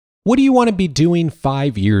What do you want to be doing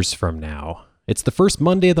 5 years from now? It's the first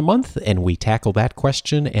Monday of the month, and we tackle that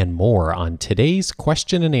question and more on today's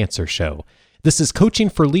Question and Answer Show. This is Coaching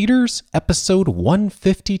for Leaders, episode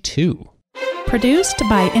 152. Produced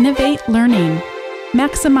by Innovate Learning,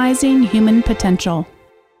 maximizing human potential.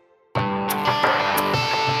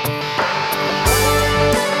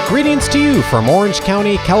 Greetings to you from Orange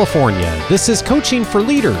County, California. This is Coaching for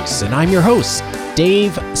Leaders, and I'm your host,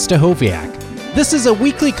 Dave Stachowiak. This is a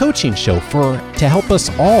weekly coaching show to help us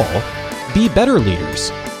all be better leaders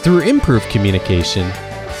through improved communication,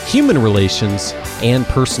 human relations, and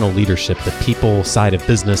personal leadership, the people side of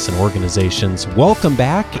business and organizations. Welcome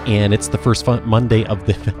back, and it's the first Monday of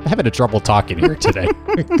the... I'm having trouble talking here today.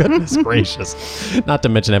 Goodness gracious. Not to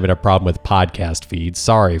mention having a problem with podcast feeds.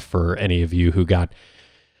 Sorry for any of you who got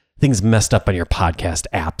things messed up on your podcast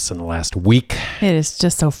apps in the last week. It is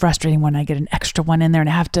just so frustrating when I get an extra one in there and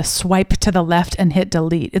I have to swipe to the left and hit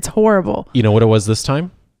delete. It's horrible. You know what it was this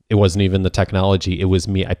time? It wasn't even the technology. It was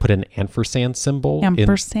me. I put an ampersand symbol.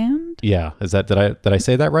 Ampersand? Yeah. Is that, did I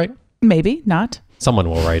say that right? Maybe not. Someone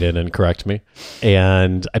will write in and correct me.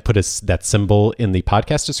 And I put that symbol in the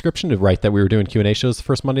podcast description to write that we were doing Q&A shows the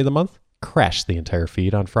first Monday of the month. Crashed the entire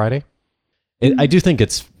feed on Friday. I do think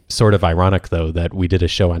it's sort of ironic, though, that we did a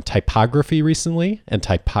show on typography recently, and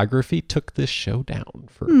typography took this show down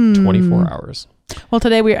for 24 hours. Well,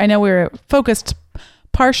 today I know we're focused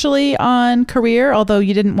partially on career, although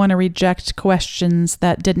you didn't want to reject questions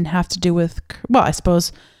that didn't have to do with, well, I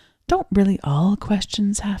suppose, don't really all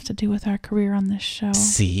questions have to do with our career on this show?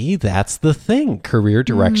 See, that's the thing. Career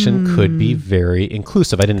direction could be very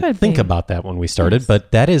inclusive. I didn't think about that when we started,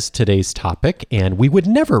 but that is today's topic, and we would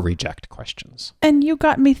never reject questions. And you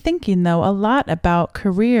got me thinking, though, a lot about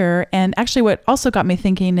career. And actually, what also got me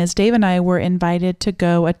thinking is Dave and I were invited to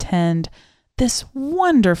go attend this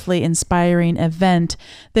wonderfully inspiring event.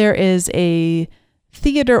 There is a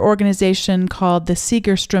theater organization called the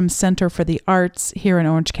Segerstrom Center for the Arts here in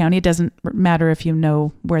Orange County. It doesn't matter if you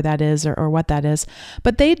know where that is or what that is,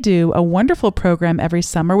 but they do a wonderful program every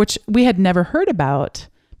summer, which we had never heard about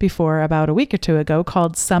before about a week or two ago,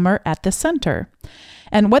 called Summer at the Center.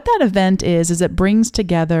 And what that event is it brings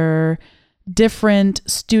together different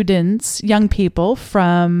students, young people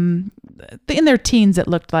from in their teens, it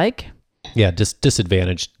looked like. Yeah, just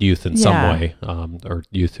disadvantaged youth in some way, or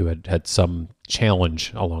youth who had some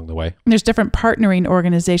challenge along the way. There's different partnering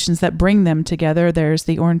organizations that bring them together. There's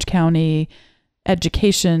the Orange County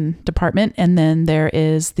Education Department, and then there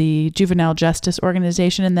is the Juvenile Justice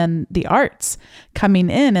Organization, and then the arts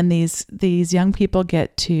coming in. And these young people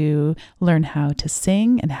get to learn how to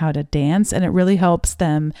sing and how to dance, and it really helps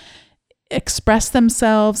them express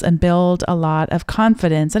themselves and build a lot of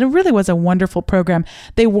confidence. And it really was a wonderful program.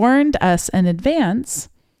 They warned us in advance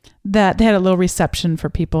that they had a little reception for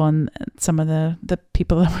people, and some of the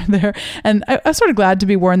people that were there. And I was sort of glad to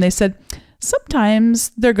be warned. They said,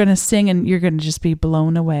 sometimes they're going to sing and you're going to just be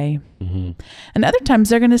blown away. Mm-hmm. And other times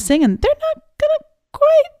they're going to sing and they're not going to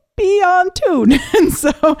quite be on tune. And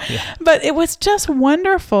so, but it was just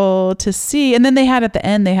wonderful to see. And then they had at the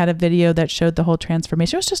end, they had a video that showed the whole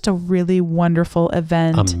transformation. It was just a really wonderful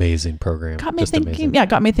event. Amazing program. Got me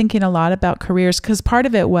thinking a lot about careers, because part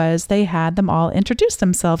of it was they had them all introduce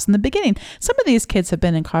themselves in the beginning. Some of these kids have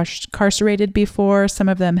been incarcerated before. Some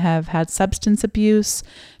of them have had substance abuse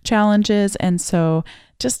challenges. And so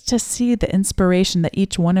just to see the inspiration that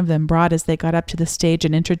each one of them brought as they got up to the stage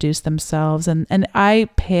and introduced themselves. And I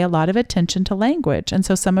pay a lot of attention to language. And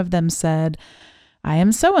so some of them said, I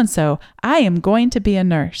am so-and-so. I am going to be a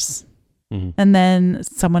nurse. Mm-hmm. And then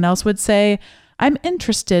someone else would say, I'm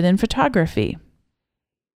interested in photography.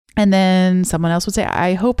 And then someone else would say,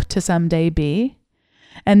 I hope to someday be.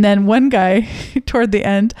 And then one guy toward the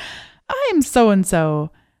end, I'm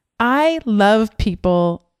so-and-so. I love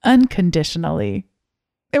people unconditionally.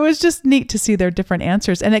 It was just neat to see their different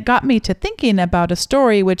answers. And it got me to thinking about a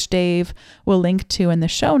story, which Dave will link to in the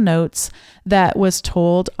show notes, that was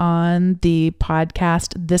told on the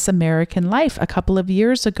podcast This American Life a couple of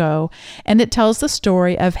years ago. And it tells the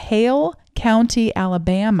story of Hale County,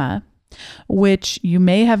 Alabama, which you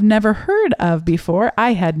may have never heard of before.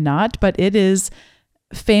 I had not, but it is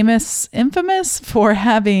infamous for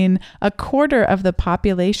having a quarter of the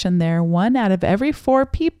population there. 1 out of every 4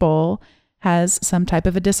 people has some type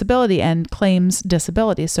of a disability and claims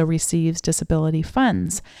disability, so receives disability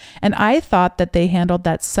funds. And I thought that they handled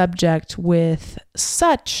that subject with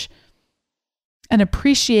such an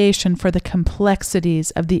appreciation for the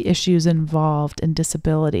complexities of the issues involved in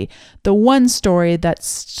disability. The one story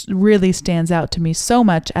that really stands out to me so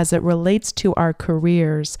much as it relates to our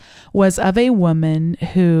careers was of a woman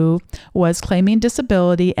who was claiming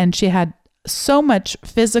disability, and she had so much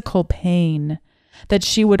physical pain that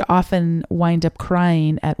she would often wind up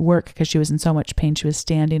crying at work because she was in so much pain. She was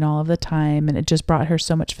standing all of the time, and it just brought her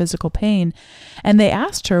so much physical pain. And they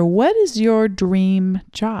asked her, "What is your dream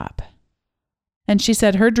job?" And she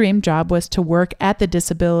said her dream job was to work at the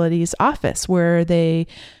disabilities office, where they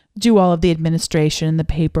do all of the administration, the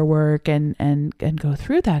paperwork, and go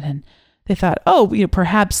through that. And they thought,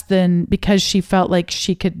 perhaps then because she felt like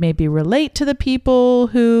she could maybe relate to the people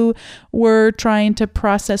who were trying to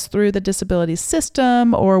process through the disability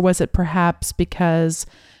system, or was it perhaps because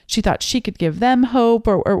she thought she could give them hope,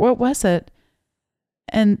 or what was it?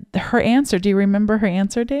 And her answer, do you remember her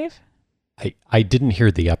answer, Dave? I didn't hear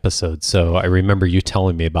the episode, so I remember you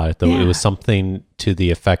telling me about it, though. Yeah. It was something to the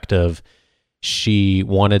effect of she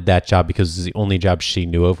wanted that job because it was the only job she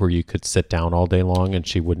knew of where you could sit down all day long and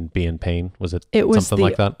she wouldn't be in pain. Was it something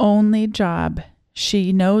like that? It was the only job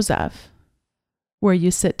she knows of where you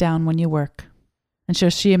sit down when you work. And so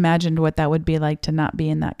she imagined what that would be like to not be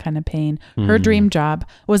in that kind of pain. Her dream job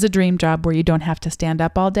was a dream job where you don't have to stand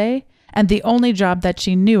up all day. And the only job that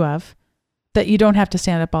she knew of that you don't have to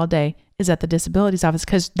stand up all day is at the disabilities office,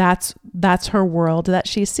 because that's her world that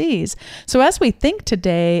she sees. So as we think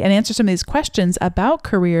today and answer some of these questions about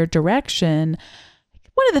career direction,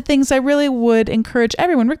 one of the things I really would encourage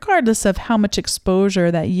everyone, regardless of how much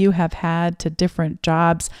exposure that you have had to different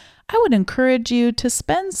jobs, I would encourage you to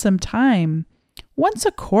spend some time, once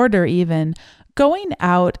a quarter even, going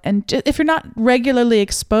out and, if you're not regularly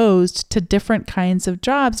exposed to different kinds of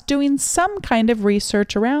jobs, doing some kind of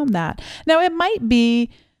research around that. Now, it might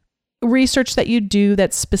be research that you do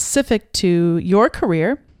that's specific to your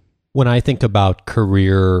career. When I think about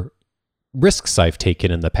career risks I've taken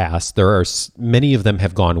in the past, there are many of them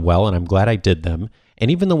have gone well, and I'm glad I did them. And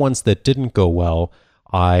even the ones that didn't go well,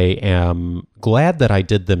 I am glad that I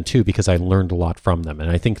did them too, because I learned a lot from them. And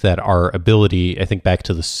I think that our ability, I think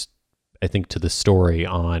to the story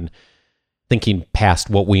on thinking past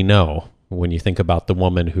what we know. When you think about the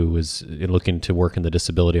woman who was looking to work in the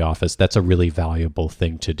disability office, that's a really valuable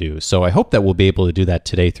thing to do. So I hope that we'll be able to do that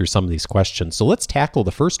today through some of these questions. So let's tackle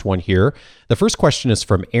the first one here. The first question is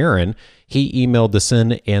from Aaron. He emailed us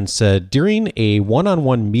in and said, during a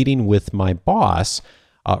one-on-one meeting with my boss,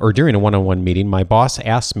 my boss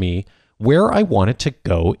asked me where I wanted to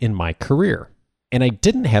go in my career, and I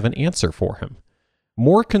didn't have an answer for him.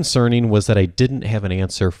 More concerning was that I didn't have an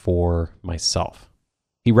answer for myself.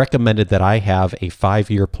 He recommended that I have a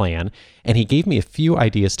 5-year plan, and he gave me a few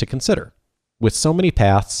ideas to consider. With so many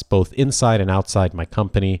paths, both inside and outside my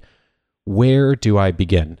company, where do I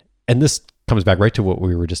begin? And this comes back right to what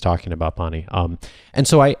we were just talking about, Bonnie. And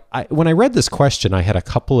so I when I read this question, I had a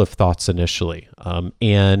couple of thoughts initially.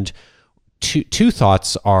 And two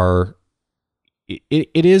thoughts are,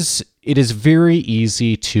 it is very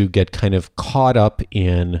easy to get kind of caught up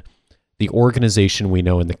in the organization we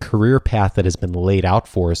know and the career path that has been laid out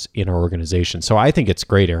for us in our organization. So I think it's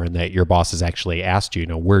great, Aaron, that your boss has actually asked you,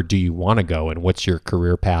 where do you want to go and what's your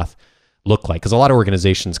career path look like? Because a lot of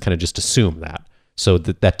organizations kind of just assume that. So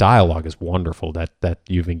that dialogue is wonderful that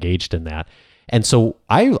you've engaged in that. And so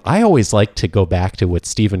I always like to go back to what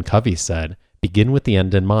Stephen Covey said, begin with the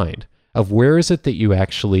end in mind of where is it that you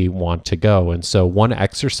actually want to go. And so one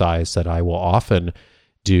exercise that I will often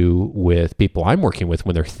do with people I'm working with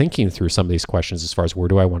when they're thinking through some of these questions as far as where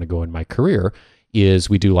do I want to go in my career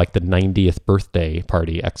is we do like the 90th birthday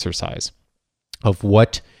party exercise of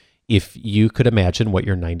what, if you could imagine what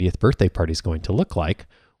your 90th birthday party is going to look like,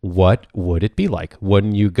 what would it be like?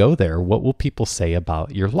 When you go there, what will people say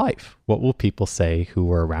about your life? What will people say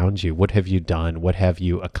who are around you? What have you done? What have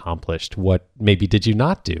you accomplished? What maybe did you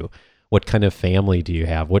not do? What kind of family do you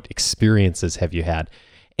have? What experiences have you had?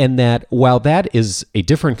 And that while that is a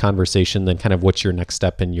different conversation than kind of what's your next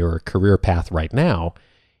step in your career path right now,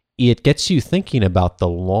 it gets you thinking about the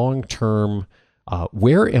long-term,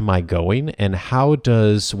 where am I going and how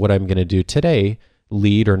does what I'm going to do today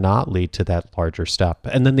lead or not lead to that larger step?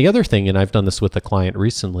 And then the other thing, and I've done this with a client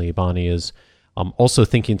recently, Bonnie, is also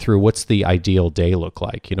thinking through what's the ideal day look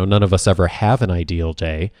like. None of us ever have an ideal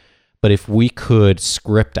day, but if we could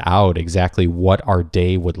script out exactly what our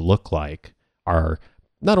day would look like,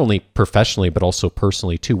 not only professionally, but also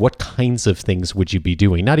personally too, what kinds of things would you be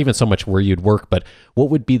doing? Not even so much where you'd work, but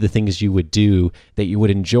what would be the things you would do that you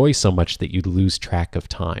would enjoy so much that you'd lose track of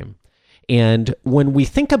time? And when we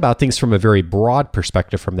think about things from a very broad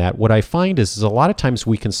perspective from that, what I find is a lot of times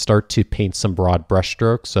we can start to paint some broad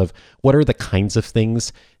brushstrokes of what are the kinds of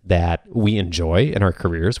things that we enjoy in our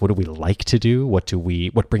careers. What do we like to do?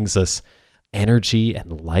 What brings us energy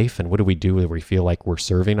and life? And what do we do where we feel like we're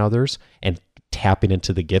serving others and tapping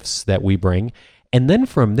into the gifts that we bring? And then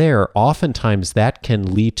from there, oftentimes that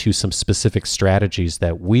can lead to some specific strategies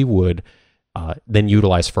that we would then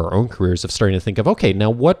utilize for our own careers of starting to think of, okay, now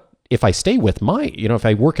what, if I stay with if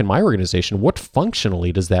I work in my organization, what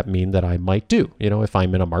functionally does that mean that I might do? If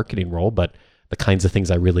I'm in a marketing role, but the kinds of things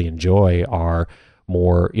I really enjoy are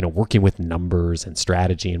more, working with numbers and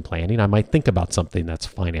strategy and planning, I might think about something that's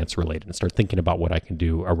finance related and start thinking about what I can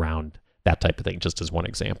do around that type of thing, just as one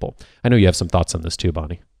example. I know you have some thoughts on this too,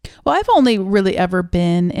 Bonnie. Well, I've only really ever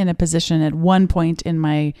been in a position at one point in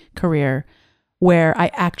my career where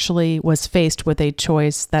I actually was faced with a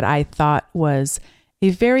choice that I thought was a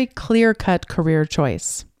very clear-cut career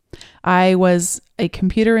choice. I was a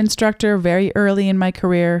computer instructor very early in my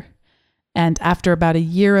career, and after about a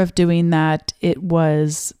year of doing that, it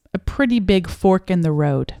was a pretty big fork in the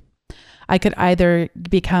road. I could either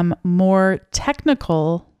become more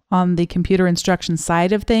technical on the computer instruction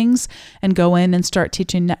side of things and go in and start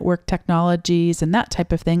teaching network technologies and that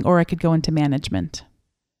type of thing, or I could go into management.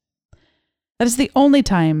 That is the only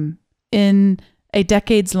time in a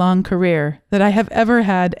decades-long career that I have ever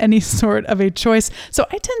had any sort of a choice. So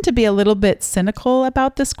I tend to be a little bit cynical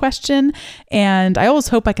about this question, and I always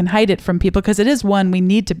hope I can hide it from people because it is one we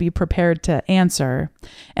need to be prepared to answer,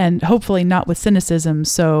 and hopefully not with cynicism.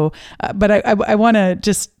 So, but I want to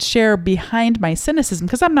just share behind my cynicism,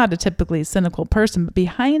 because I'm not a typically cynical person, but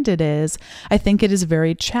behind it is, I think it is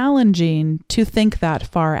very challenging to think that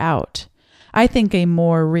far out. I think a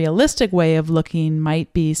more realistic way of looking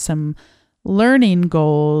might be some learning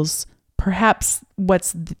goals. Perhaps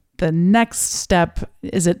what's the next step?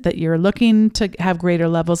 Is it that you're looking to have greater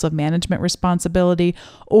levels of management responsibility,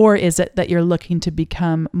 or is it that you're looking to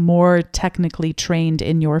become more technically trained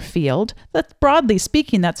in your field? That's, broadly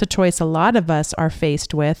speaking, that's a choice a lot of us are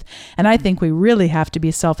faced with. And I think we really have to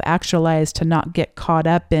be self-actualized to not get caught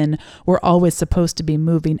up in we're always supposed to be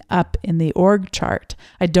moving up in the org chart.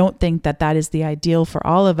 I don't think that that is the ideal for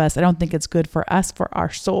all of us. I don't think it's good for us, for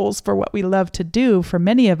our souls, for what we love to do. For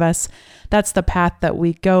many of us, that's the path that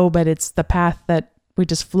we go, but it's the path that we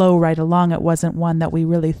just flow right along. It wasn't one that we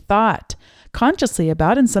really thought consciously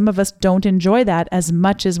about, and some of us don't enjoy that as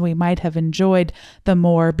much as we might have enjoyed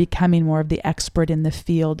becoming more of the expert in the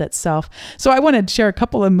field itself. So I want to share a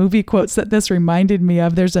couple of movie quotes that this reminded me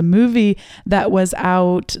of. There's a movie that was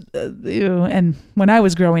out, and when I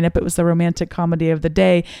was growing up, it was the romantic comedy of the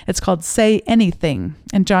day. It's called Say Anything,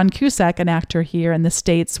 and John Cusack, an actor here in the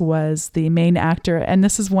States, was the main actor, and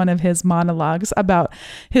this is one of his monologues about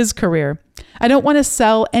his career. I don't want to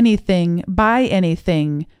sell anything, buy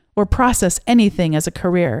anything, or process anything as a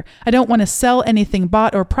career. I don't want to sell anything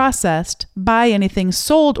bought or processed, buy anything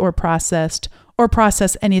sold or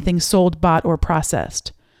process anything sold, bought, or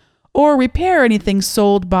processed, or repair anything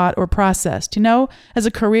sold, bought, or processed. As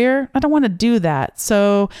a career, I don't want to do that.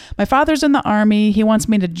 So my father's in the Army. He wants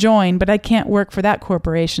me to join, but I can't work for that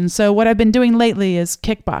corporation. So what I've been doing lately is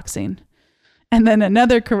kickboxing. And then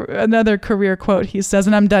another career quote he says,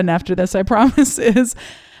 and I'm done after this, I promise, is,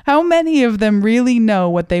 how many of them really know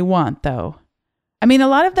what they want, though? I mean, a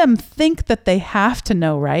lot of them think that they have to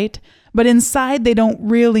know, right? But inside, they don't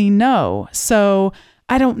really know. So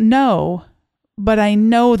I don't know, but I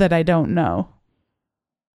know that I don't know.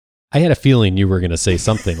 I had a feeling you were going to say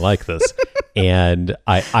something like this. And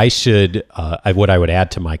what I would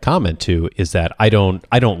add to my comment too is that I don't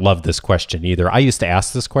love this question either. I used to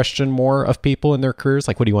ask this question more of people in their careers,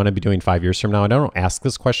 like, what do you want to be doing 5 years from now? And I don't ask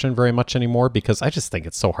this question very much anymore because I just think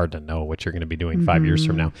it's so hard to know what you're going to be doing 5 years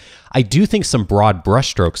from now. I do think some broad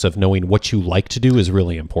brushstrokes of knowing what you like to do is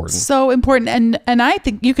really important. So important. And I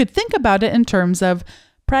think you could think about it in terms of,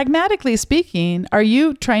 pragmatically speaking, are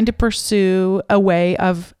you trying to pursue a way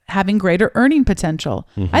of having greater earning potential?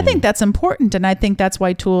 Mm-hmm. I think that's important. And I think that's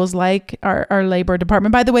why tools like our labor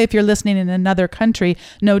department, by the way, if you're listening in another country,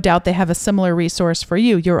 no doubt they have a similar resource for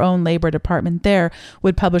you. Your own labor department there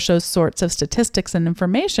would publish those sorts of statistics and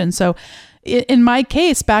information. So in my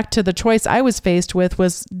case, back to the choice I was faced with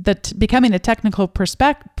was that becoming a technical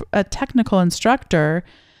instructor.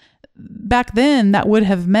 Back then, that would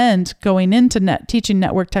have meant going into teaching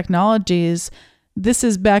network technologies. This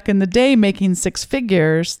is back in the day, making six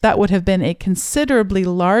figures. That would have been a considerably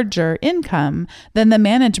larger income than the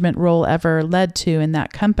management role ever led to in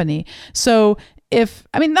that company. So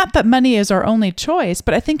not that money is our only choice,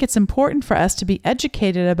 but I think it's important for us to be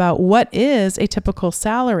educated about what is a typical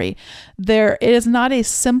salary. It is not a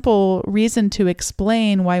simple reason to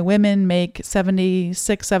explain why women make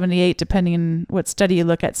 76, 78, depending on what study you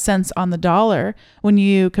look at, cents on the dollar when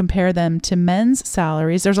you compare them to men's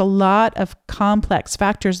salaries. There's a lot of complex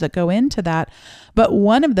factors that go into that. But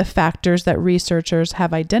one of the factors that researchers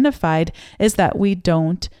have identified is that we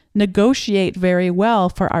don't negotiate very well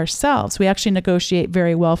for ourselves. We actually negotiate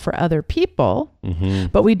very well for other people,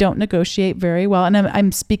 but we don't negotiate very well. And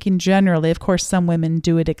I'm speaking generally. Of course, some women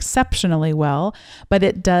do it exceptionally well, but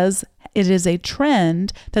it is a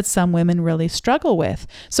trend that some women really struggle with.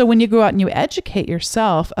 So when you go out and you educate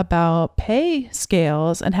yourself about pay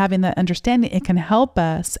scales and having that understanding, it can help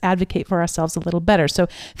us advocate for ourselves a little better. So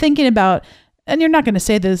thinking about, and you're not going to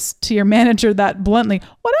say this to your manager that bluntly,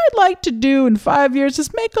 what I'd like to do in 5 years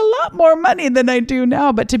is make a lot more money than I do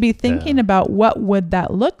now, but to be thinking about what would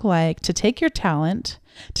that look like to take your talent,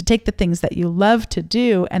 to take the things that you love to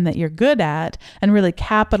do and that you're good at, and really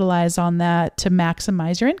capitalize on that to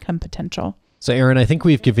maximize your income potential. So Erin, I think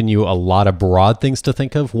we've given you a lot of broad things to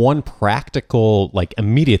think of. One practical,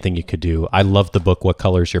 immediate thing you could do. I love the book, What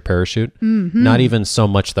Color's Your Parachute? Not even so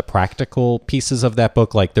much the practical pieces of that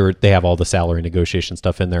book, they have all the salary negotiation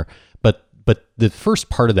stuff in there. But the first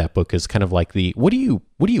part of that book is kind of like what do you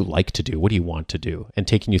like to do? What do you want to do? And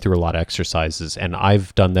taking you through a lot of exercises. And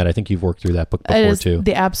I've done that. I think you've worked through that book before too.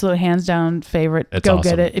 The absolute hands down favorite. It's Go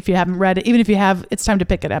awesome. Get it. If you haven't read it, even if you have, it's time to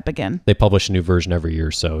pick it up again. They publish a new version every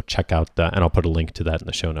year. So check out that. And I'll put a link to that in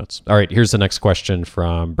the show notes. All right. Here's the next question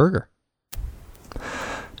from Berger.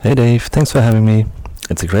 Hey Dave, thanks for having me.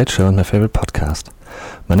 It's a great show and my favorite podcast.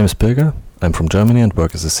 My name is Birger. I'm from Germany and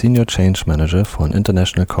work as a senior change manager for an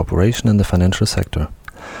international corporation in the financial sector.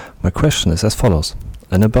 My question is as follows.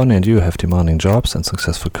 I know Bonnie and you have demanding jobs and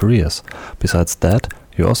successful careers. Besides that,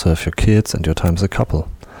 you also have your kids and your time as a couple.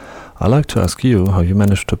 I'd like to ask you how you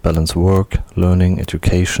manage to balance work, learning,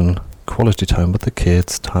 education, quality time with the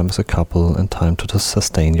kids, time as a couple, and time to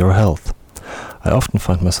sustain your health. I often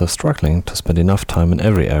find myself struggling to spend enough time in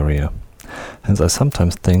every area. Hence, I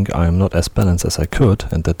sometimes think I am not as balanced as I could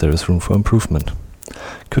and that there is room for improvement.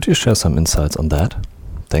 Could you share some insights on that?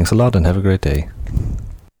 Thanks a lot and have a great day.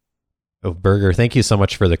 Oh, Berger, thank you so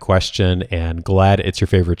much for the question, and glad it's your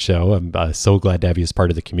favorite show. I'm so glad to have you as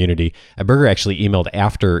part of the community. Berger actually emailed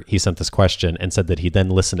after he sent this question and said that he then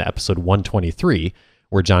listened to episode 123,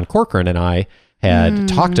 where John Corcoran and I had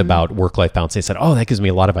talked about work-life balance. They said, oh, that gives me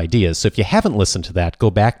a lot of ideas. So if you haven't listened to that, go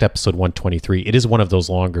back to episode 123. It is one of those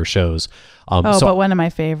longer shows. But one of my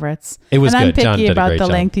favorites. It was and good. I'm picky about the job.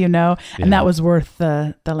 length, and that was worth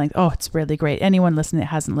the length. Oh, it's really great. Anyone listening that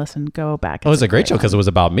hasn't listened, go back. It was a great show because it was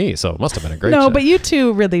about me, so it must have been a great show. No, but you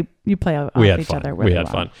two really, you play off each other really We had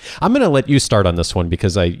well. fun. I'm going to let you start on this one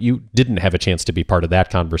because you didn't have a chance to be part of that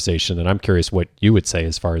conversation, and I'm curious what you would say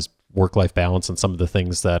as far as work-life balance and some of the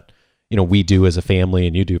things that we do as a family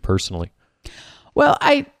and you do personally. Well,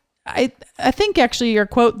 I think actually your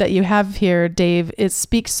quote that you have here, Dave, it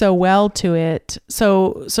speaks so well to it.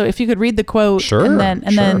 So if you could read the quote, sure, and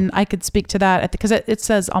then I could speak to that because it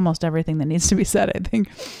says almost everything that needs to be said, I think.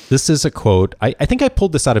 This is a quote. I think I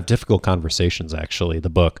pulled this out of Difficult Conversations, actually, the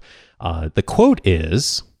book. The quote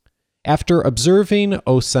is, after observing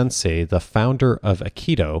O-sensei, the founder of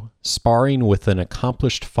Aikido, sparring with an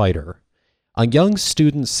accomplished fighter, a young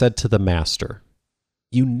student said to the master,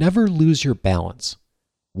 "You never lose your balance.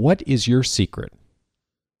 What is your secret?"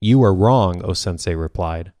 "You are wrong," O-sensei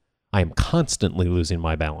replied. "I am constantly losing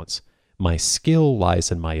my balance. My skill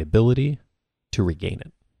lies in my ability to regain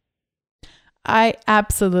it." I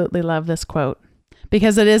absolutely love this quote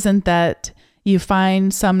because it isn't that you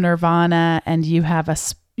find some nirvana and you have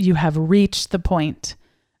reached the point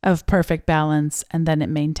of perfect balance and then it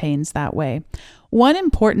maintains that way. One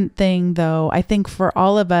important thing, though, I think for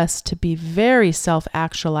all of us to be very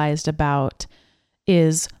self-actualized about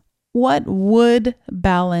is what would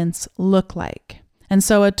balance look like? And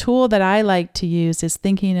so a tool that I like to use is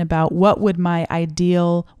thinking about what would my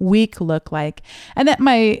ideal week look like. And at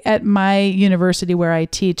my university where I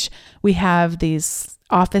teach, we have these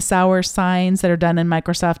office hour signs that are done in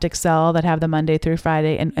Microsoft Excel that have the Monday through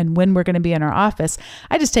Friday and when we're going to be in our office.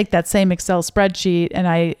 I just take that same Excel spreadsheet and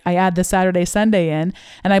I add the Saturday, Sunday in,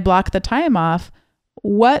 and I block the time off.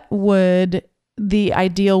 What would the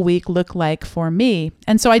ideal week look like for me?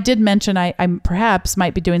 And so I did mention I perhaps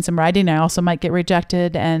might be doing some writing. I also might get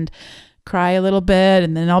rejected and cry a little bit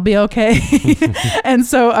and then I'll be okay. And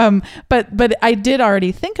so, but I did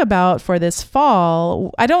already think about for this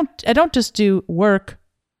fall, I don't just do work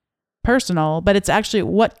personal, but it's actually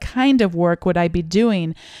what kind of work would I be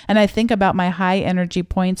doing? And I think about my high energy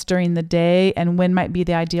points during the day and when might be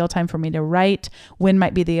the ideal time for me to write, when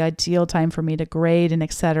might be the ideal time for me to grade, and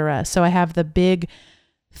etc. So I have the big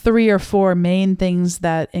 3 or 4 main things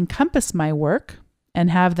that encompass my work and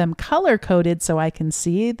have them color coded so I can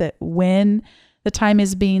see that when the time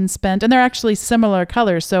is being spent. And they're actually similar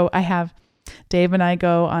colors. So I have Dave and I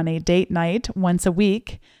go on a date night once a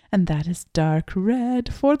week, and that is dark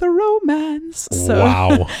red for the romance. So,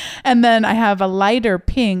 wow. And then I have a lighter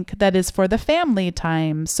pink that is for the family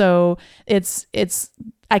time. So it's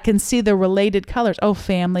I can see the related colors. Oh,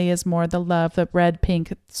 family is more the love, the red,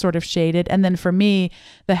 pink sort of shaded. And then for me,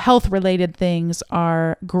 the health related things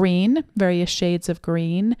are green, various shades of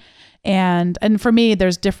green. And for me,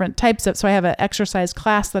 there's different types of, so I have an exercise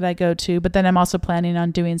class that I go to, but then I'm also planning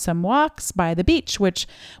on doing some walks by the beach, which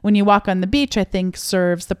when you walk on the beach, I think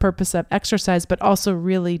serves the purpose of exercise, but also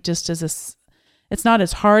really just as it's not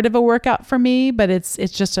as hard of a workout for me, but it's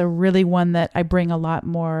just a really one that I bring a lot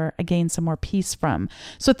more, I gain some more peace from.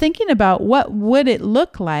 So thinking about what would it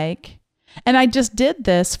look like, and I just did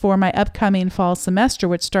this for my upcoming fall semester,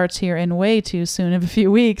 which starts here in way too soon of a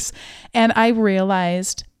few weeks. And I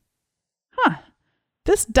realized,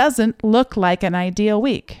 this doesn't look like an ideal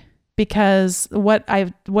week because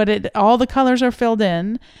all the colors are filled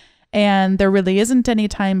in and there really isn't any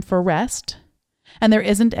time for rest. And there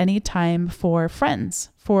isn't any time for friends,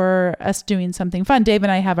 for us doing something fun. Dave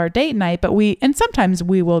and I have our date night, and sometimes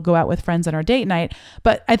we will go out with friends on our date night,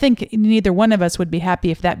 but I think neither one of us would be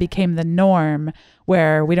happy if that became the norm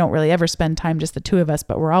where we don't really ever spend time just the two of us,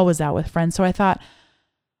 but we're always out with friends. So I thought,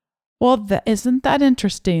 well, isn't that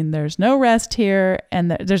interesting? There's no rest here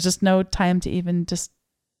and there's just no time to even just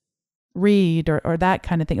read or that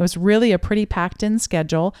kind of thing. It was really a pretty packed in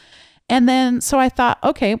schedule. And then, so I thought,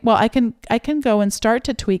 okay, well, I can go and start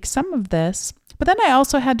to tweak some of this. But then I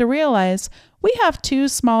also had to realize we have 2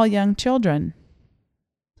 small young children.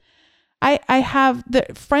 I have the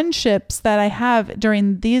friendships that I have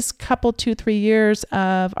during these couple 2-3 years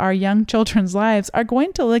of our young children's lives are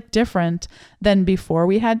going to look different than before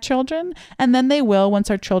we had children. And then they will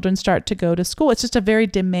once our children start to go to school. It's just a very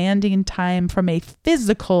demanding time from a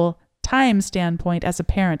physical time standpoint as a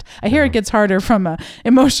parent. I hear it gets harder from a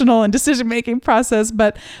emotional and decision-making process,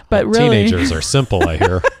 but really teenagers are simple, I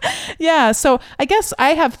hear. Yeah. So I guess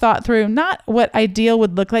I have thought through not what ideal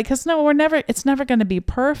would look like, because it's never going to be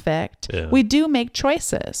perfect. Yeah. We do make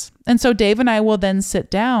choices. And so Dave and I will then sit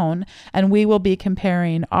down and we will be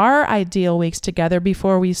comparing our ideal weeks together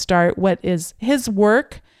before we start what is his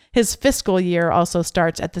work. His fiscal year also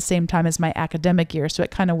starts at the same time as my academic year. So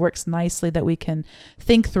it kind of works nicely that we can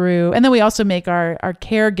think through. And then we also make our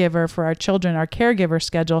caregiver for our children, our caregiver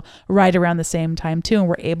schedule right around the same time too. And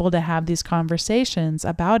we're able to have these conversations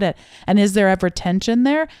about it. And is there ever tension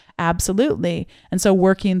there? Absolutely. And so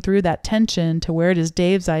working through that tension to where does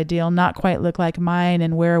Dave's ideal not quite look like mine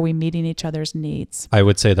and where are we meeting each other's needs? I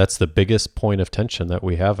would say that's the biggest point of tension that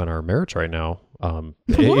we have in our marriage right now.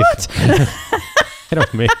 What? I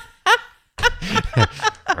don't mean.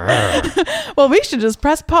 Well, we should just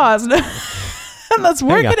press pause. Let's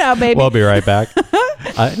work it out, baby. We'll be right back.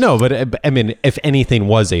 No, but I mean, if anything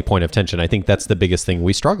was a point of tension, I think that's the biggest thing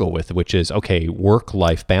we struggle with, which is, okay,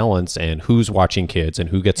 work-life balance and who's watching kids and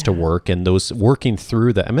who gets to work and those working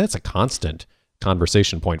through that. I mean, it's a constant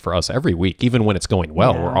conversation point for us every week. Even when it's going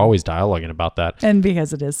well, we're always dialoguing about that. And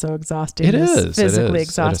because it is so exhausting. It is. Physically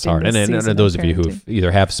exhausting. It is hard. And those of you who either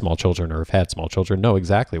have small children or have had small children know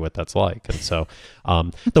exactly what that's like. And so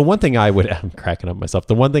the one thing I'm cracking up myself.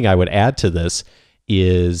 The one thing I would add to this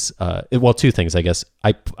is, 2 things, I guess.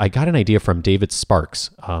 I got an idea from David Sparks,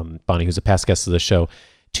 Bonnie, who's a past guest of the show,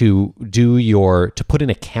 to put in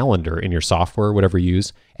a calendar in your software, whatever you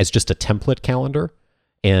use, as just a template calendar.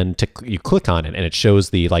 And you click on it and it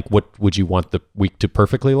shows what would you want the week to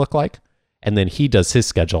perfectly look like? And then he does his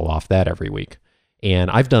schedule off that every week.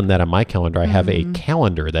 And I've done that on my calendar. I have a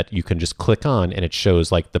calendar that you can just click on and it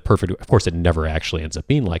shows like the perfect, of course it never actually ends up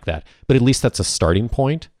being like that, but at least that's a starting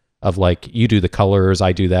point of like, you do the colors,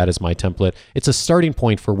 I do that as my template. It's a starting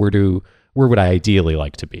point for where would I ideally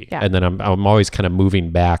like to be? Yeah. And then I'm always kind of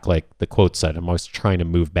moving back, like the quote said, I'm always trying to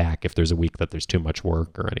move back if there's a week that there's too much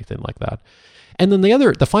work or anything like that. And then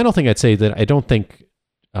the final thing I'd say that I don't think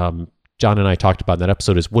John and I talked about in that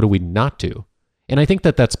episode is, what do we not do? And I think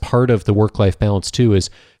that that's part of the work-life balance too is,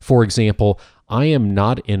 for example, I am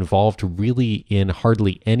not involved really in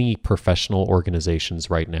hardly any professional organizations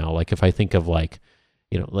right now. Like if I think of like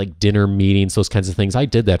dinner meetings, those kinds of things, I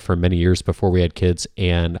did that for many years before we had kids.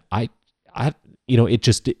 And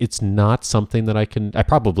it's not something that I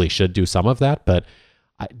probably should do some of that, but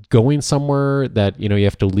going somewhere that, you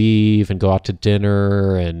have to leave and go out to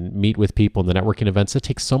dinner and meet with people in the networking events, it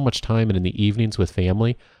takes so much time. And in the evenings with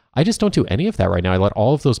family, I just don't do any of that right now. I let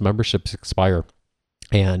all of those memberships expire.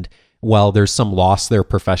 And while there's some loss there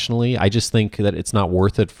professionally, I just think that it's not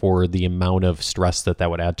worth it for the amount of stress that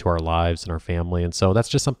would add to our lives and our family. And so that's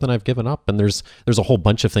just something I've given up. And there's a whole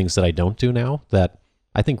bunch of things that I don't do now that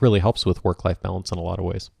I think really helps with work-life balance in a lot of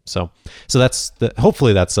ways. So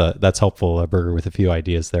hopefully that's helpful, Burger, with a few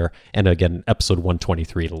ideas there. And again, episode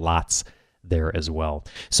 123, lots there as well.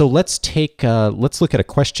 So let's look at a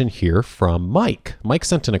question here from Mike. Mike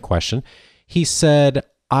sent in a question. He said,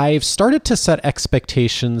 I've started to set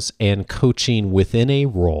expectations and coaching within a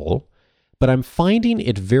role, but I'm finding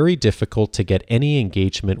it very difficult to get any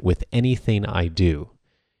engagement with anything I do.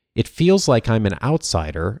 It feels like I'm an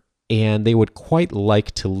outsider, and they would quite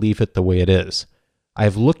like to leave it the way it is.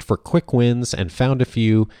 I've looked for quick wins and found a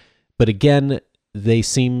few, but again, they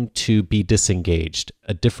seem to be disengaged.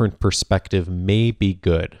 A different perspective may be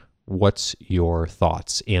good. What's your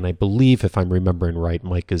thoughts? And I believe, if I'm remembering right,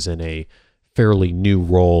 Mike is in a fairly new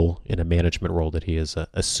role, in a management role that he has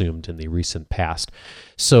assumed in the recent past.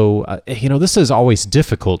 So, this is always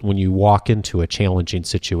difficult when you walk into a challenging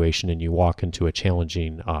situation and you walk into a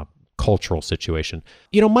challenging cultural situation.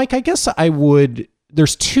 Mike, I guess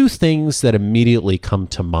there's two things that immediately come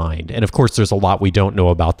to mind. And of course, there's a lot we don't know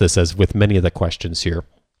about this, as with many of the questions here.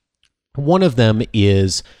 One of them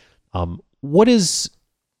is,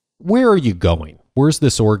 where are you going? Where's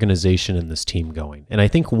this organization and this team going? And I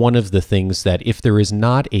think one of the things that, if there is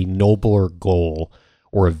not a nobler goal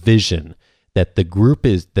or a vision that that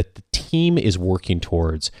the team is working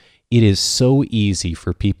towards, it is so easy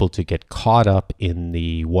for people to get caught up in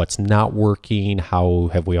the what's not working, how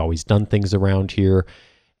have we always done things around here.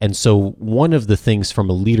 And so one of the things from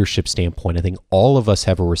a leadership standpoint, I think all of us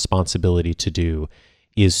have a responsibility to do,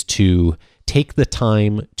 is to take the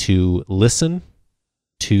time to listen,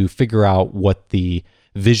 to figure out what the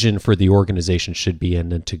vision for the organization should be,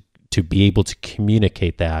 and then to be able to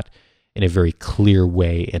communicate that in a very clear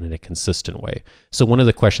way and in a consistent way. So one of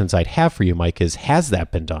the questions I'd have for you, Mike, is, has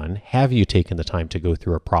that been done? Have you taken the time to go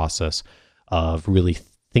through a process of really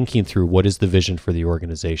thinking through what is the vision for the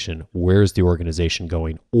organization? Where is the organization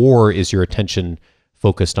going? Or is your attention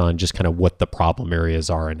focused on just kind of what the problem areas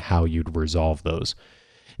are and how you'd resolve those?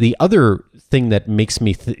 The other thing that makes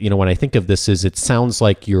me, when I think of this, is it sounds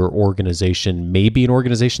like your organization may be an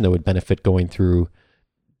organization that would benefit going through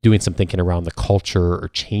doing some thinking around the culture or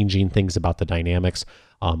changing things about the dynamics.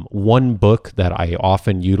 One book that I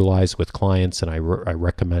often utilize with clients and I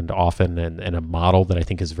recommend often, and a model that I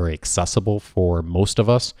think is very accessible for most of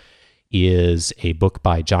us, is a book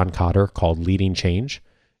by John Kotter called Leading Change.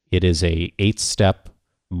 It is a 8-step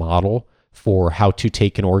model for how to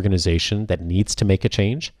take an organization that needs to make a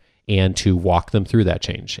change and to walk them through that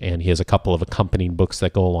change. And he has a couple of accompanying books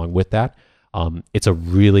that go along with that. It's a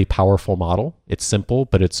really powerful model. It's simple,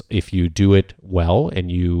 but if you do it well and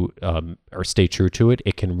you or stay true to it,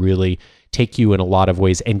 it can really take you in a lot of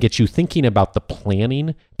ways and get you thinking about the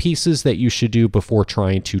planning pieces that you should do before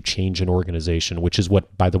trying to change an organization, which is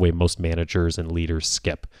what, by the way, most managers and leaders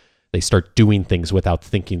skip. They start doing things without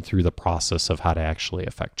thinking through the process of how to actually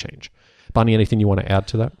affect change. Bonnie, anything you want to add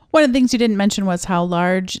to that? One of the things you didn't mention was how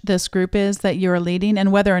large this group is that you're leading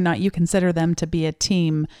and whether or not you consider them to be a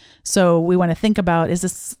team. So we want to think about, is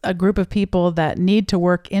this a group of people that need to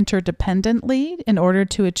work interdependently in order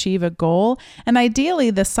to achieve a goal? And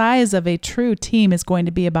ideally, the size of a true team is going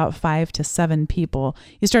to be about 5 to 7 people.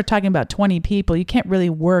 You start talking about 20 people, you can't really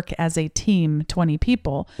work as a team, 20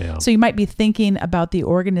 people. Yeah. So you might be thinking about the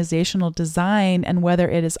organizational design and whether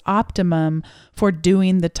it is optimum for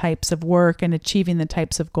doing the types of work and achieving the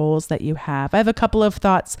types of goals that you have. I have a couple of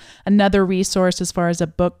thoughts. Another resource as far as a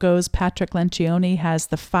book goes, Patrick Lencioni has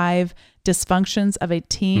The 5 Dysfunctions of a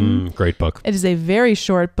Team. Great book. It is a very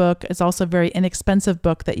short book. It's also a very inexpensive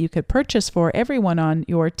book that you could purchase for everyone on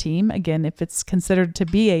your team, again, if it's considered to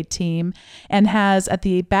be a team, and has at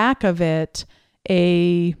the back of it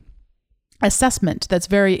a assessment that's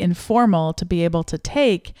very informal to be able to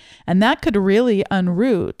take, and that could really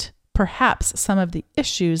unroot perhaps some of the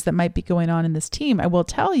issues that might be going on in this team. I will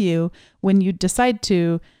tell you, when you decide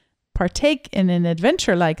to partake in an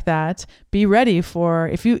adventure like that, be ready for,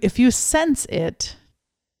 if you sense it,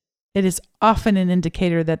 it is often an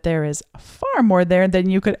indicator that there is far more there than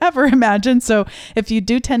you could ever imagine. So if you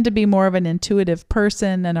do tend to be more of an intuitive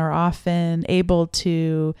person and are often able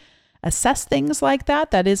to assess things like that,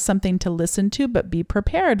 that is something to listen to, but be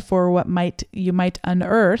prepared for what you might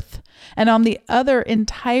unearth. And on the other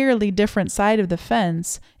entirely different side of the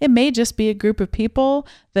fence, it may just be a group of people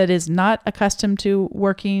that is not accustomed to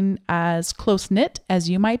working as close-knit as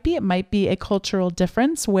you might be. It might be a cultural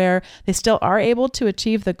difference where they still are able to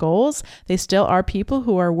achieve the goals. They still are people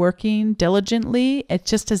who are working diligently. It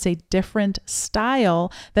just is a different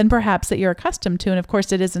style than perhaps that you're accustomed to. And of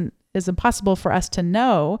course, it is impossible for us to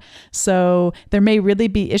know. So there may really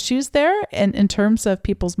be issues there in terms of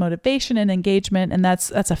people's motivation and engagement, and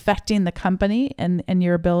that's affecting the company and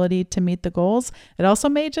your ability to meet the goals. It also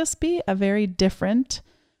may just be a very different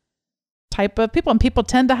type of people, and people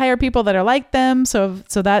tend to hire people that are like them. So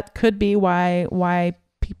that could be why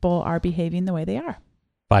people are behaving the way they are.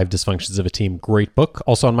 5 Dysfunctions of a Team, great book,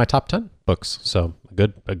 also on my top 10 books. So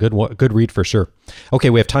a good read for sure. Okay,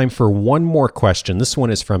 we have time for one more question. This one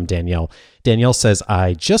is from Danielle. Danielle says,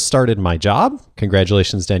 I just started my job.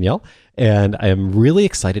 Congratulations, Danielle. And I am really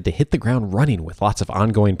excited to hit the ground running with lots of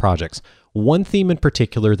ongoing projects. One theme in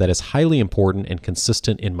particular that is highly important and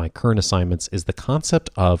consistent in my current assignments is the concept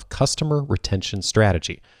of customer retention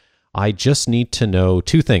strategy. I just need to know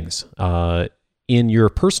 2 things. In your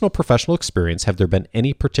personal professional experience, have there been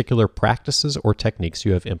any particular practices or techniques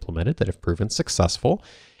you have implemented that have proven successful?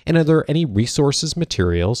 And are there any resources,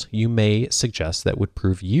 materials you may suggest that would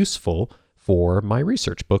prove useful for my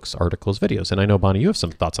research, books, articles, videos? And I know, Bonnie, you have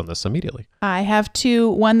some thoughts on this immediately. I have 2.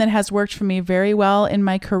 One that has worked for me very well in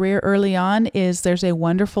my career early on is there's a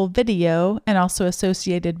wonderful video and also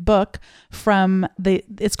associated book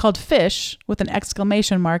it's called Fish with an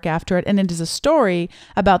exclamation mark after it. And it is a story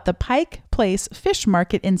about the Pike Place Fish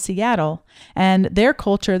Market in Seattle and their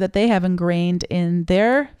culture that they have ingrained in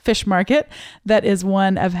their fish market that is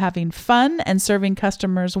one of having fun and serving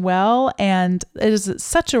customers well. And it is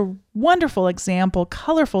such a wonderful example,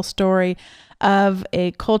 colorful story of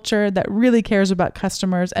a culture that really cares about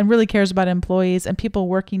customers and really cares about employees and people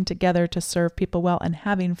working together to serve people well and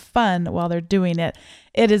having fun while they're doing it.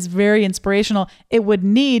 It is very inspirational. It would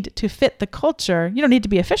need to fit the culture. You don't need to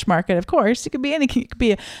be a fish market, of course. You could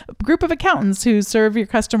be a group of accountants who serve your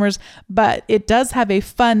customers, but it does have a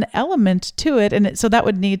fun element to it. And so that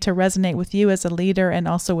would need to resonate with you as a leader and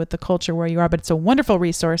also with the culture where you are, but it's a wonderful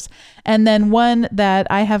resource. And then one that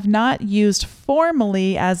I have not used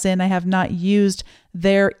formally, as in I have not used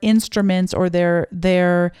their instruments or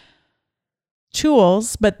their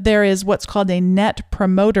tools, but there is what's called a Net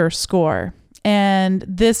Promoter Score. And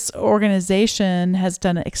this organization has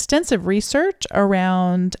done extensive research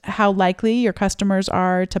around how likely your customers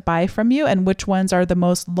are to buy from you and which ones are the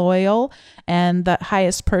most loyal and the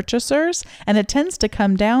highest purchasers. And it tends to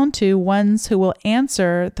come down to ones who will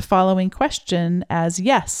answer the following question as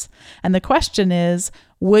yes. And the question is,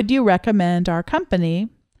 would you recommend our company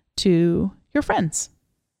to your friends?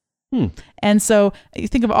 And so you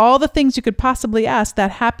think of all the things you could possibly ask, that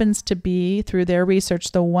happens to be, through their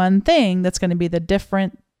research, the one thing that's going to be the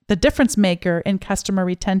difference maker in customer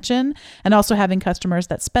retention and also having customers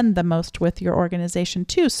that spend the most with your organization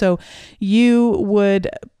too. So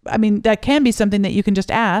that can be something that you can just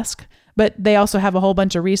ask, but they also have a whole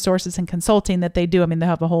bunch of resources and consulting that they do. They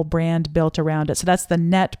have a whole brand built around it. So that's the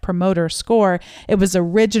Net Promoter Score. It was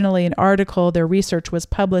originally an article. Their research was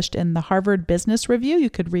published in the Harvard Business Review. You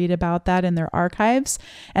could read about that in their archives.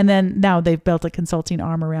 And then now they've built a consulting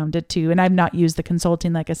arm around it too. And I've not used the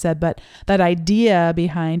consulting, like I said, but that idea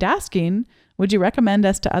behind asking, would you recommend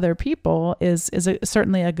us to other people is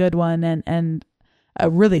certainly a good one and a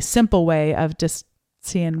really simple way of just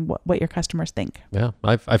seeing what your customers think. Yeah,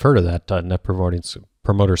 I've heard of that Net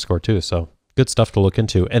Promoter Score too. So good stuff to look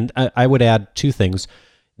into. And I would add 2 things.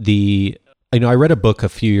 I read a book a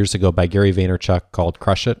few years ago by Gary Vaynerchuk called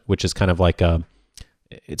Crush It, which is kind of like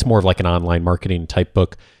it's more of like an online marketing type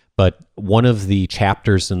book. But one of the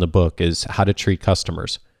chapters in the book is how to treat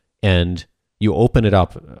customers. And you open it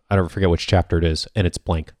up, I don't forget which chapter it is, and it's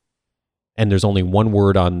blank. And there's only one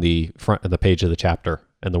word on the front of the page of the chapter,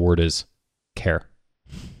 and the word is care.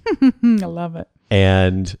 I love it.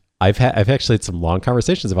 And I've actually had some long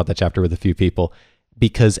conversations about that chapter with a few people,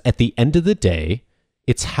 because at the end of the day,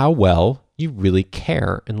 it's how well you really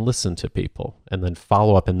care and listen to people and then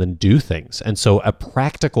follow up and then do things. And so a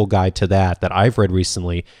practical guide to that I've read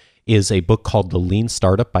recently is a book called The Lean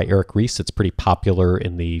Startup by Eric Ries. It's pretty popular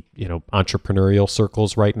in the entrepreneurial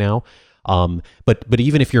circles right now. But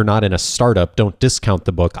even if you're not in a startup, don't discount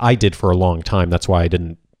the book. I did for a long time. That's why I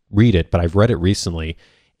didn't read it, but I've read it recently.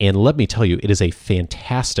 And let me tell you, it is a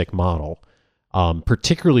fantastic model,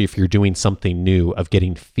 particularly if you're doing something new, of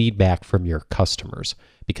getting feedback from your customers,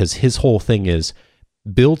 because his whole thing is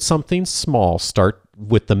build something small, start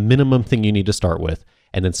with the minimum thing you need to start with,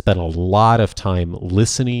 and then spend a lot of time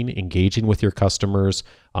listening, engaging with your customers.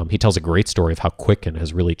 He tells a great story of how Quicken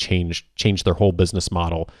has really changed their whole business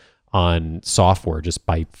model on software just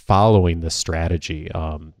by following this strategy,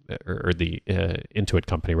 or the Intuit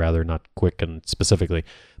company rather, not Quicken specifically.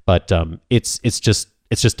 But it's just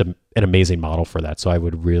an amazing model for that. So I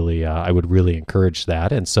would really encourage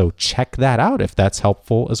that. And so check that out if that's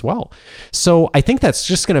helpful as well. So I think that's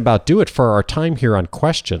just going to about do it for our time here on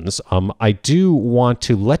questions. I do want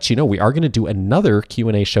to let you know we are going to do another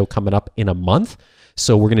Q&A show coming up in a month.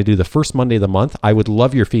 So we're going to do the first Monday of the month. I would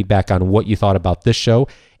love your feedback on what you thought about this show.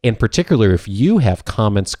 In particular, if you have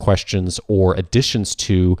comments, questions, or additions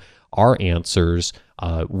to our answers,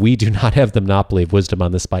 we do not have the monopoly of wisdom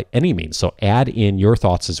on this by any means. So add in your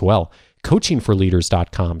thoughts as well.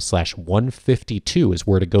 coachingforleaders.com/152 is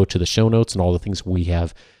where to go to the show notes and all the things we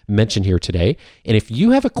have mentioned here today. And if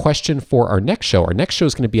you have a question for our next show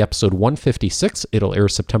is going to be episode 156. It'll air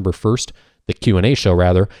September 1st, the Q&A show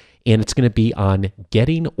rather. And it's going to be on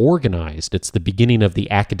getting organized. It's the beginning of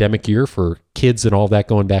the academic year for kids and all that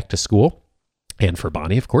going back to school. And for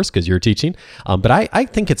Bonnie, of course, because you're teaching. But I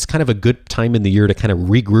think it's kind of a good time in the year to kind of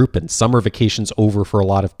regroup, and summer vacation's over for a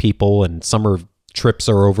lot of people and summer trips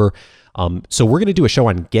are over. So we're going to do a show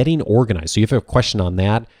on getting organized. So if you have a question on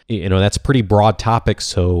that, that's a pretty broad topic.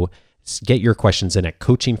 So get your questions in at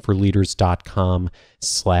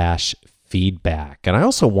coachingforleaders.com/feedback. And I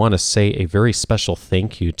also want to say a very special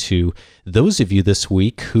thank you to those of you this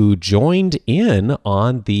week who joined in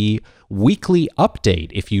on the weekly update.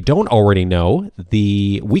 If you don't already know,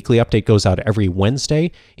 the weekly update goes out every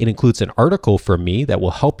Wednesday. It includes an article from me that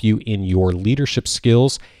will help you in your leadership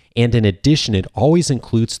skills. And in addition, it always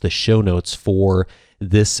includes the show notes for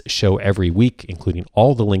this show every week, including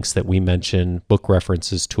all the links that we mention, book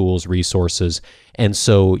references, tools, resources. And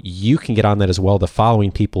so you can get on that as well. The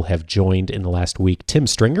following people have joined in the last week: Tim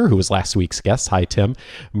Stringer, who was last week's guest. Hi, Tim.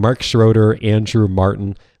 Mark Schroeder, Andrew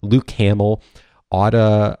Martin, Luke Hamill,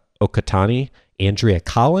 Auda Okatani, Andrea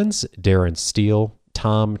Collins, Darren Steele,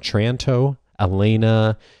 Tom Tranto,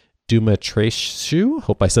 Elena Dumatrescu,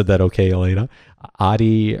 hope I said that okay, Elena,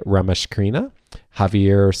 Adi Ramashkrina,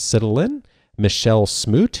 Javier Sitalin, Michelle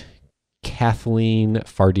Smoot, Kathleen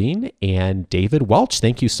Fardine, and David Welch.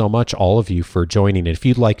 Thank you so much, all of you, for joining. And if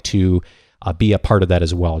you'd like to be a part of that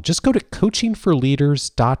as well, just go to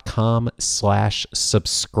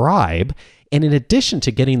coachingforleaders.com/subscribe. And in addition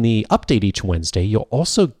to getting the update each Wednesday, you'll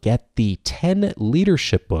also get the 10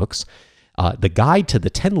 leadership books, the guide to the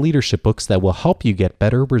 10 leadership books that will help you get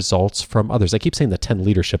better results from others. I keep saying the 10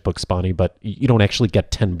 leadership books, Bonnie, but you don't actually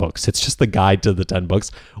get 10 books. It's just the guide to the 10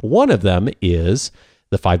 books. One of them is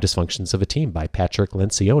The 5 Dysfunctions of a Team by Patrick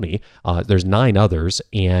Lencioni. There's 9 others.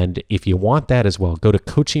 And if you want that as well, go to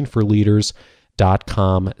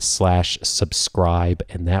coachingforleaders.com/subscribe,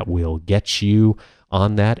 and that will get you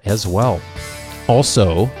on that as well.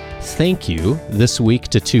 Also, thank you this week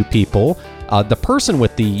to 2 people. The person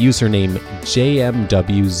with the username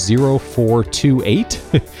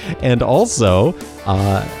JMW0428, and also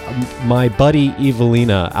my buddy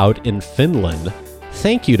Evelina out in Finland.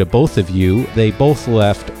 Thank you to both of you. They both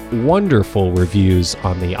left wonderful reviews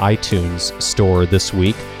on the iTunes store this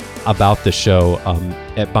week about the show.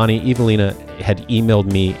 Bonnie, Evelina had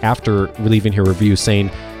emailed me after leaving her review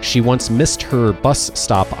saying she once missed her bus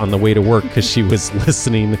stop on the way to work because she was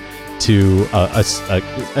listening to a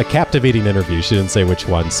captivating interview. She didn't say which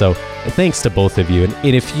one. So thanks to both of you.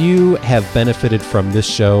 And if you have benefited from this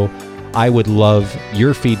show, I would love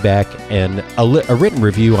your feedback and a written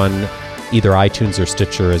review on either iTunes or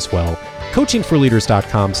Stitcher as well.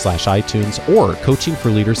 coachingforleaders.com/iTunes or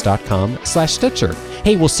coachingforleaders.com/Stitcher.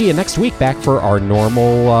 Hey, we'll see you next week back for our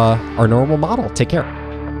normal model. Take care.